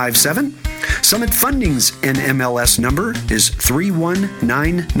 1042857. Summit Funding's NMLS number is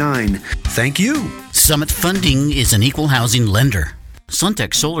 3199. Thank you. Summit Funding is an equal housing lender.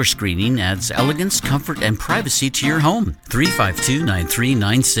 Suntech Solar Screening adds elegance, comfort, and privacy to your home.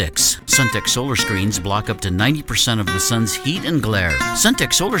 352-9396. Suntech Solar Screens block up to 90% of the sun's heat and glare.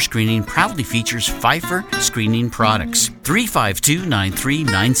 Suntech Solar Screening proudly features Pfeiffer screening products.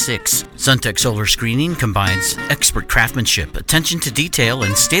 352-9396. Suntech Solar Screening combines expert craftsmanship, attention to detail,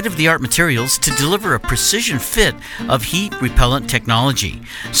 and state-of-the-art materials to deliver a precision fit of heat-repellent technology.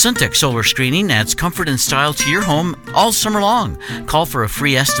 Suntech Solar Screening adds comfort and style to your home all summer long. Call for a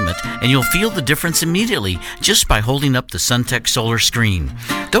free estimate, and you'll feel the difference immediately just by holding up the Suntech Solar Screen.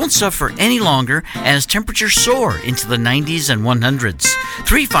 Don't suffer any longer as temperatures soar into the 90s and 100s.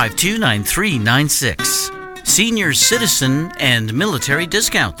 352-9396. Senior citizen and military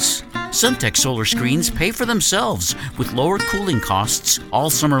discounts. Suntech Solar Screens pay for themselves with lower cooling costs all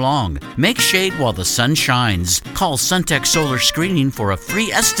summer long. Make shade while the sun shines. Call Suntech Solar Screening for a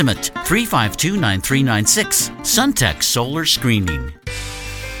free estimate. 352-9396. Suntech Solar Screening.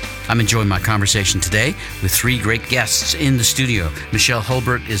 I'm enjoying my conversation today with three great guests in the studio. Michelle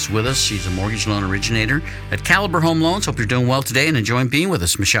Hulbert is with us. She's a mortgage loan originator at Caliber Home Loans. Hope you're doing well today and enjoying being with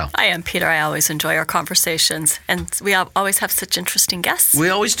us, Michelle. I am, Peter. I always enjoy our conversations, and we always have such interesting guests. We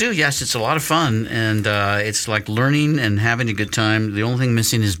always do, yes. It's a lot of fun, and it's like learning and having a good time. The only thing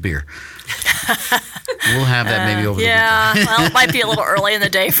missing is beer. We'll have that maybe over the weekend. Yeah, well, it might be a little early in the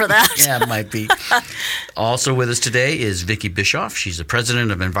day for that. Yeah, it might be. Also with us today is Vicki Bischoff. She's the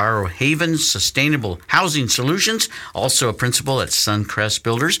president of Enviro Haven Sustainable Housing Solutions, also a principal at Suncrest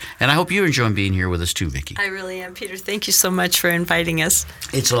Builders. And I hope you're enjoying being here with us too, Vicki. I really am, Peter. Thank you so much for inviting us.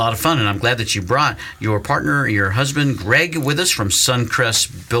 It's a lot of fun, and I'm glad that you brought your partner, your husband, Greg, with us from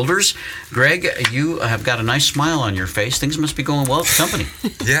Suncrest Builders. Greg, you have got a nice smile on your face. Things must be going well at the company.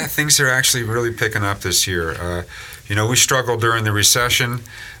 Yeah, things are actually really picking up this year. We struggled during the recession.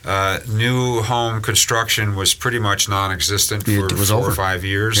 New home construction was pretty much non-existent for 4 or 5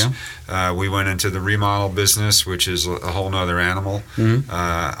 years. Yeah. We went into the remodel business, which is a whole nother animal. Mm-hmm.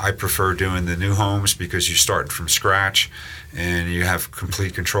 I prefer doing the new homes because you start from scratch and you have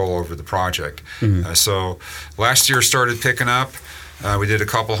complete control over the project. Mm-hmm. So last year started picking up. We did a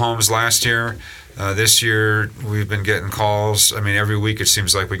couple homes last year. This year, we've been getting calls. I mean, every week it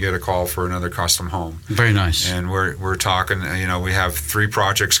seems like we get a call for another custom home. Very nice. And we're talking, we have 3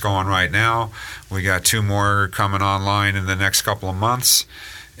 projects going right now. We got 2 more coming online in the next couple of months.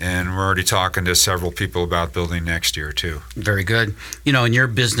 And we're already talking to several people about building next year, too. Very good. In your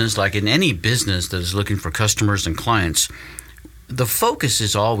business, like in any business that is looking for customers and clients, the focus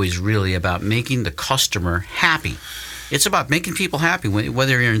is always really about making the customer happy. It's about making people happy,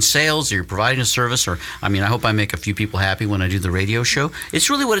 whether you're in sales or you're providing a service, or, I hope I make a few people happy when I do the radio show. It's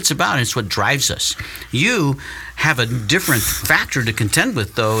really what it's about, and it's what drives us. You have a different factor to contend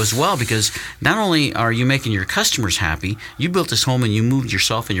with, though, as well, because not only are you making your customers happy, you built this home and you moved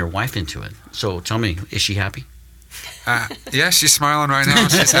yourself and your wife into it. So tell me, is she happy? Yeah, she's smiling right now.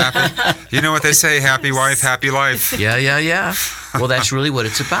 She's happy. You know what they say, happy wife, happy life. Yeah. Well, that's really what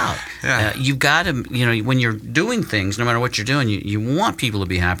it's about. Yeah. You've got to, when you're doing things, no matter what you're doing, you want people to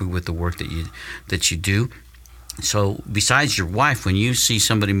be happy with the work that you do. So besides your wife, when you see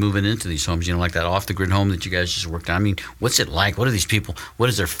somebody moving into these homes, like that off-the-grid home that you guys just worked on, what's it like? What are these people, what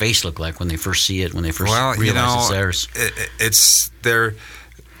does their face look like when they first see it, when they first realize it's theirs?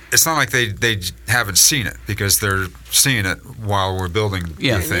 It's not like they haven't seen it, because they're seeing it while we're building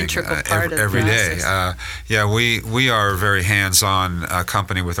the thing every day. We are a very hands-on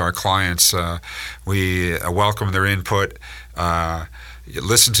company with our clients. We welcome their input,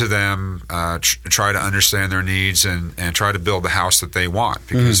 listen to them, try to understand their needs, and try to build the house that they want,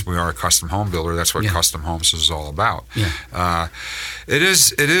 because we are a custom home builder. That's what custom homes is all about. Yeah. It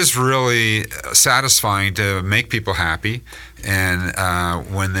is really satisfying to make people happy. And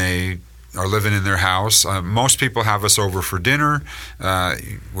when they are living in their house, most people have us over for dinner.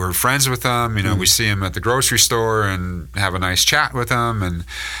 We're friends with them. We see them at the grocery store and have a nice chat with them.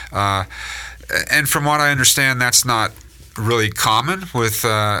 And from what I understand, that's not really common with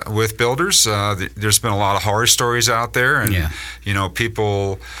builders. There's been a lot of horror stories out there, and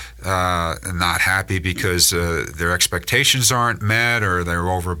people not happy because their expectations aren't met, or they're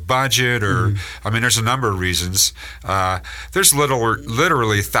over budget, or there's a number of reasons. There's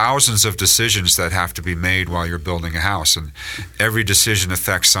literally thousands of decisions that have to be made while you're building a house, and every decision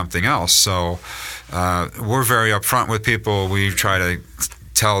affects something else. So we're very upfront with people. We try to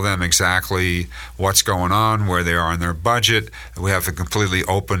tell them exactly what's going on, where they are in their budget. We have a completely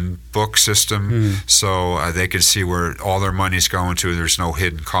open book system, so they can see where all their money's going to. There's no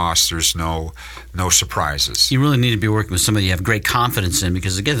hidden costs. There's no surprises. You really need to be working with somebody you have great confidence in,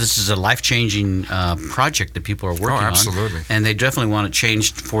 because, again, this is a life-changing project that people are working on. Oh, absolutely. And they definitely want it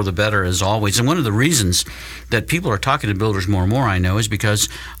changed for the better, as always. And one of the reasons that people are talking to builders more and more, I know, is because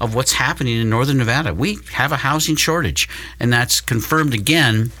of what's happening in Northern Nevada. We have a housing shortage, and that's confirmed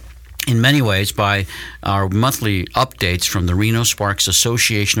again in many ways by our monthly updates from the Reno Sparks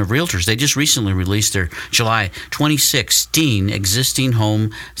Association of Realtors. They just recently released their July 2016 existing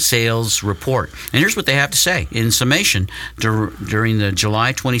home sales report. And here's what they have to say. In summation, during the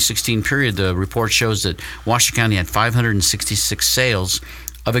July 2016 period, the report shows that Washoe County had 566 sales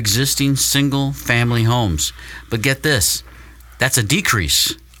of existing single-family homes. But get this, that's a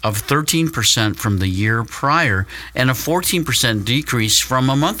decrease of 13% from the year prior, and a 14% decrease from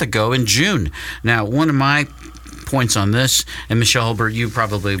a month ago in June. Now, one of my points on this, and Michelle Hulbert, you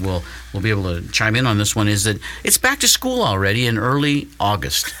probably will be able to chime in on this one, is that it's back to school already in early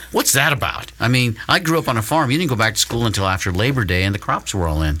August. What's that about? I grew up on a farm. You didn't go back to school until after Labor Day, and the crops were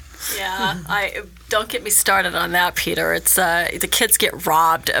all in. Yeah, don't get me started on that, Peter. It's the kids get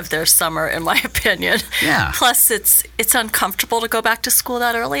robbed of their summer, in my opinion. Yeah. Plus, it's uncomfortable to go back to school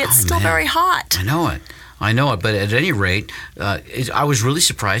that early. It's still very hot. I know it. But at any rate, I was really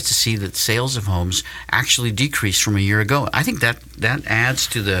surprised to see that sales of homes actually decreased from a year ago. I think that adds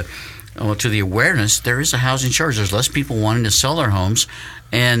to the awareness. There is a housing shortage. There's less people wanting to sell their homes,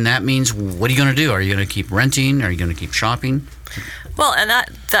 and that means, what are you going to do? Are you going to keep renting? Are you going to keep shopping? Well, and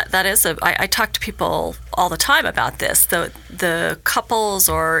that is I talk to people all the time about this. The couples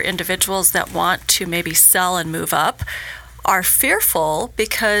or individuals that want to maybe sell and move up are fearful,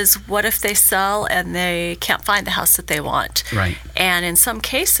 because what if they sell and they can't find the house that they want? Right. And in some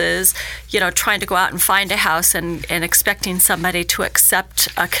cases, trying to go out and find a house and expecting somebody to accept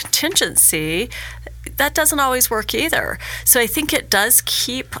a contingency, that doesn't always work either. So I think it does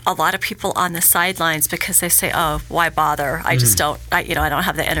keep a lot of people on the sidelines because they say, "Oh, why bother? I just don't. I don't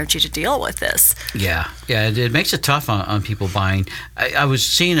have the energy to deal with this." Yeah. It makes it tough on people buying. I was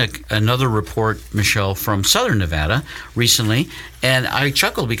seeing another report, Michelle, from Southern Nevada recently, and I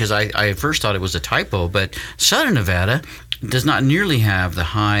chuckled because I at first thought it was a typo, but Southern Nevada does not nearly have the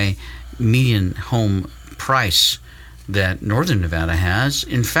high median home price that Northern Nevada has.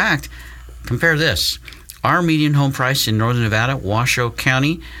 In fact, compare this. Our median home price in Northern Nevada, Washoe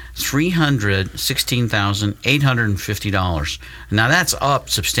County, $316,850. Now that's up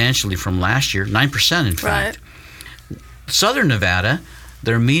substantially from last year, 9% in fact. Right. Southern Nevada,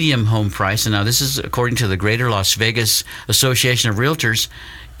 their median home price, and now this is according to the Greater Las Vegas Association of Realtors,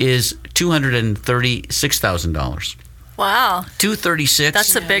 is $236,000. Wow. $236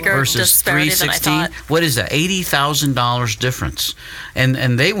 That's a bigger versus disparity than I thought. What is that? $80,000 difference,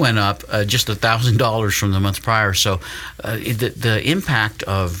 and they went up just $1,000 from the month prior. So the impact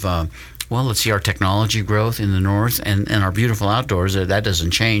of let's see, our technology growth in the north and our beautiful outdoors, that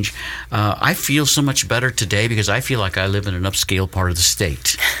doesn't change. I feel so much better today because I feel like I live in an upscale part of the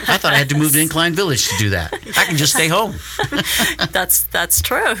state. I thought I had to move to Incline Village to do that. I can just stay home. That's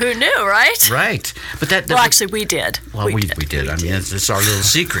true. Who knew, right? Right. But actually, we did. Well, we did. I mean, it's our little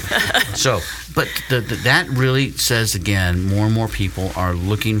secret. So, but that really says, again, more and more people are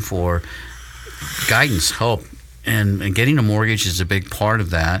looking for guidance, help. And getting a mortgage is a big part of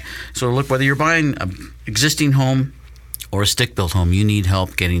that. So look, whether you're buying an existing home or a stick-built home, you need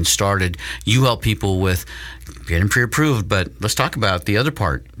help getting started. You help people with getting pre-approved. But let's talk about the other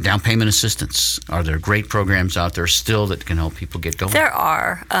part, down payment assistance. Are there great programs out there still that can help people get going? There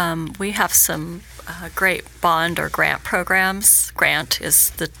are. We have some great bond or grant programs. Grant is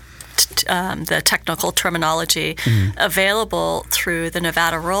the technical terminology available through the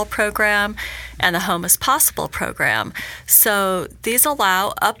Nevada Rural Program and the Home is Possible program. So these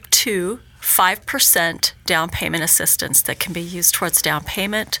allow up to 5% down payment assistance that can be used towards down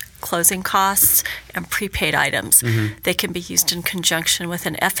payment, closing costs, and prepaid items. They can be used in conjunction with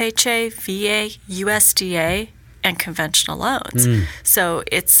an FHA, VA, USDA, and conventional loans. So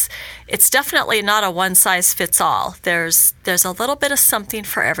it's definitely not a one-size-fits-all. There's a little bit of something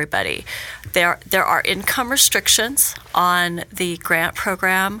for everybody. There are income restrictions on the grant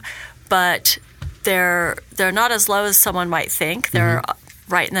program, but they're not as low as someone might think. They're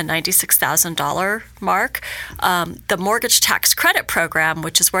right in the $96,000 mark. The mortgage tax credit program,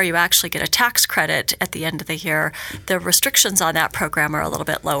 which is where you actually get a tax credit at the end of the year, the restrictions on that program are a little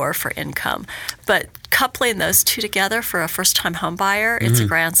bit lower for income. But coupling those two together for a first-time home buyer, it's a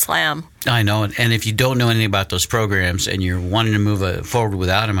grand slam. I know. And if you don't know anything about those programs and you're wanting to move forward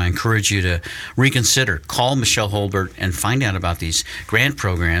without them, I encourage you to reconsider. Call Michelle Holbert and find out about these grant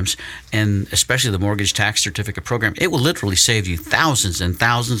programs, and especially the mortgage tax certificate program. It will literally save you thousands and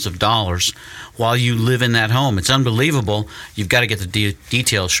thousands of dollars while you live in that home. It's unbelievable. You've got to get the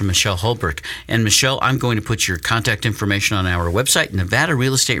details from Michelle Holbert. And Michelle, I'm going to put your contact information on our website,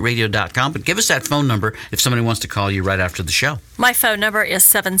 NevadaRealEstateRadio.com. But give us that phone number if somebody wants to call you right after the show. My phone number is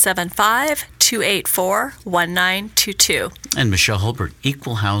 775-284-1922. And Michelle Holbert,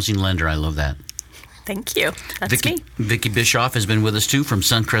 equal housing lender. I love that. Thank you. That's me. Vicki Bischoff has been with us, too, from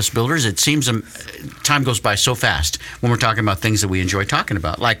Suncrest Builders. It seems time goes by so fast when we're talking about things that we enjoy talking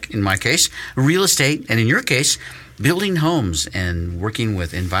about, like, in my case, real estate, and in your case, building homes and working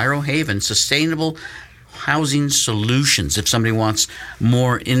with EnviroHaven Sustainable Housing Solutions. If somebody wants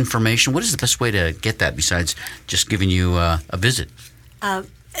more information, what is the best way to get that besides just giving you a visit?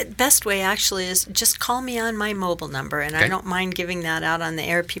 Best way, actually, is just call me on my mobile number, and I don't mind giving that out on the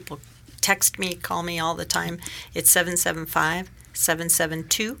air. People text me, call me all the time. It's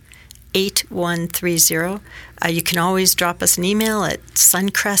 775-772-8130. You can always drop us an email at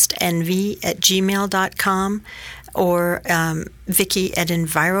suncrestnv@gmail.com or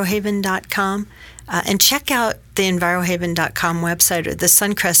Vicki@envirohaven.com. And check out the EnviroHaven.com website, or the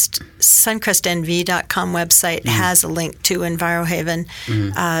SuncrestNV.com website has a link to EnviroHaven.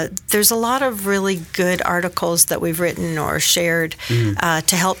 There's a lot of really good articles that we've written or shared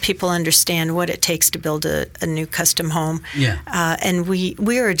to help people understand what it takes to build a new custom home. And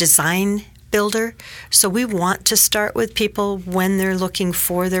we are a design builder, so we want to start with people when they're looking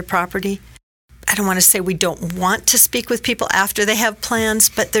for their property. I don't want to say we don't want to speak with people after they have plans,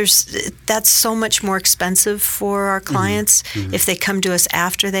 but that's so much more expensive for our clients. If they come to us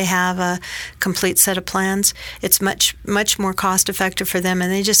after they have a complete set of plans, it's much more cost effective for them, and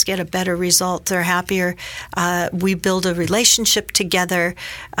they just get a better result. They're happier. We build a relationship together.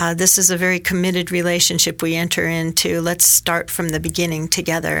 This is a very committed relationship we enter into. Let's start from the beginning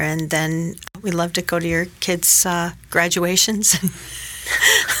together, and then We love to go to your kids' graduations.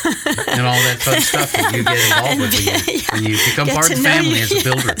 And all that fun stuff that you get involved with when you become part of the family as a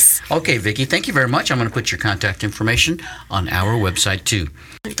builder. Yes. Okay, Vicki, thank you very much. I'm going to put your contact information on our website, too.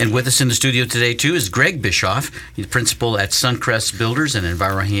 Okay. And with us in the studio today, too, is Greg Bischoff. He's principal at Suncrest Builders and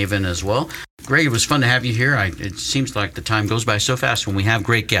EnviroHaven as well. Greg, it was fun to have you here. It seems like the time goes by so fast when we have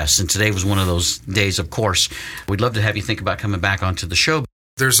great guests, and today was one of those days, of course. We'd love to have you think about coming back onto the show.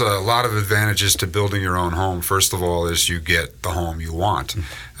 There's a lot of advantages to building your own home. First of all, is you get the home you want.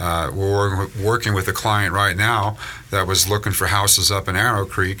 We're working with a client right now that was looking for houses up in Arrow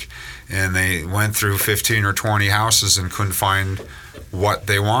Creek, and they went through 15 or 20 houses and couldn't find what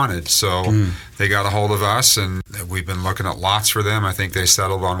they wanted. So they got a hold of us, and we've been looking at lots for them. I think they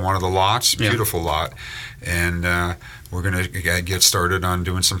settled on one of the lots, beautiful lot. And we're going to get started on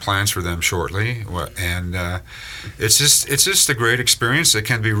doing some plans for them shortly. And it's just a great experience. It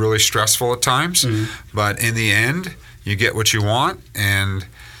can be really stressful at times, but in the end, you get what you want, and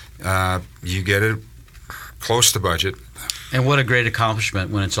you get it close to budget. And what a great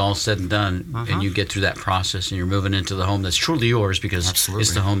accomplishment when it's all said and done, and you get through that process and you're moving into the home that's truly yours because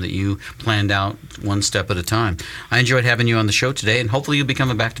it's the home that you planned out one step at a time. I enjoyed having you on the show today, and hopefully you'll be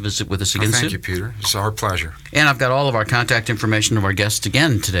coming back to visit with us again soon. Thank you, Peter. It's our pleasure. And I've got all of our contact information of our guests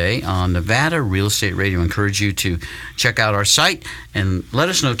again today on Nevada Real Estate Radio. I encourage you to check out our site and let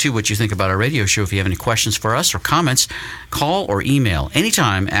us know, too, what you think about our radio show. If you have any questions for us or comments, call or email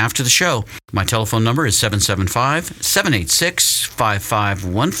anytime after the show. My telephone number is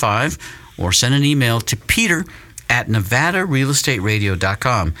 775-786-5515, or send an email to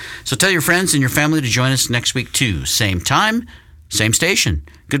peter@nevadarealestateradio.com. So tell your friends and your family to join us next week, too. Same time, same station.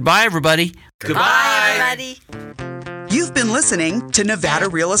 Goodbye, everybody. Goodbye, everybody. You've been listening to Nevada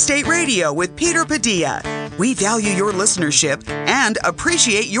Real Estate Radio with Peter Padilla. We value your listenership and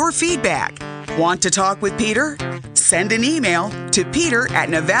appreciate your feedback. Want to talk with Peter? Send an email to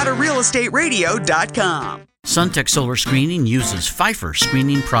peter@nevadarealestateradio.com. Suntech Solar Screening uses Pfeiffer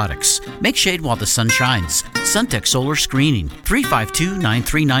screening products. Make shade while the sun shines. Suntech Solar Screening,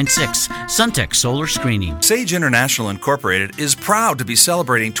 352-9396. Suntech Solar Screening. Sage International Incorporated is proud to be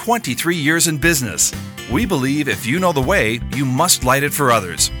celebrating 23 years in business. We believe if you know the way, you must light it for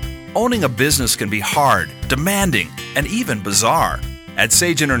others. Owning a business can be hard, demanding, and even bizarre. At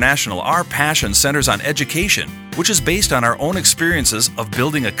Sage International, our passion centers on education, which is based on our own experiences of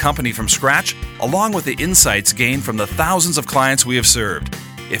building a company from scratch, along with the insights gained from the thousands of clients we have served.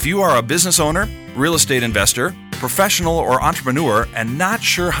 If you are a business owner, real estate investor, professional, or entrepreneur and not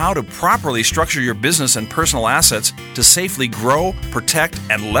sure how to properly structure your business and personal assets to safely grow, protect,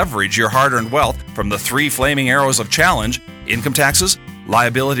 and leverage your hard-earned wealth from the three flaming arrows of challenge, income taxes,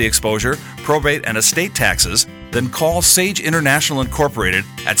 liability exposure, probate, and estate taxes, then call Sage International Incorporated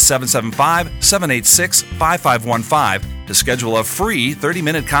at 775-786-5515 to schedule a free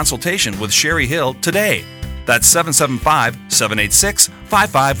 30-minute consultation with Sherry Hill today. That's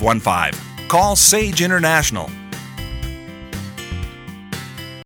 775-786-5515. Call Sage International.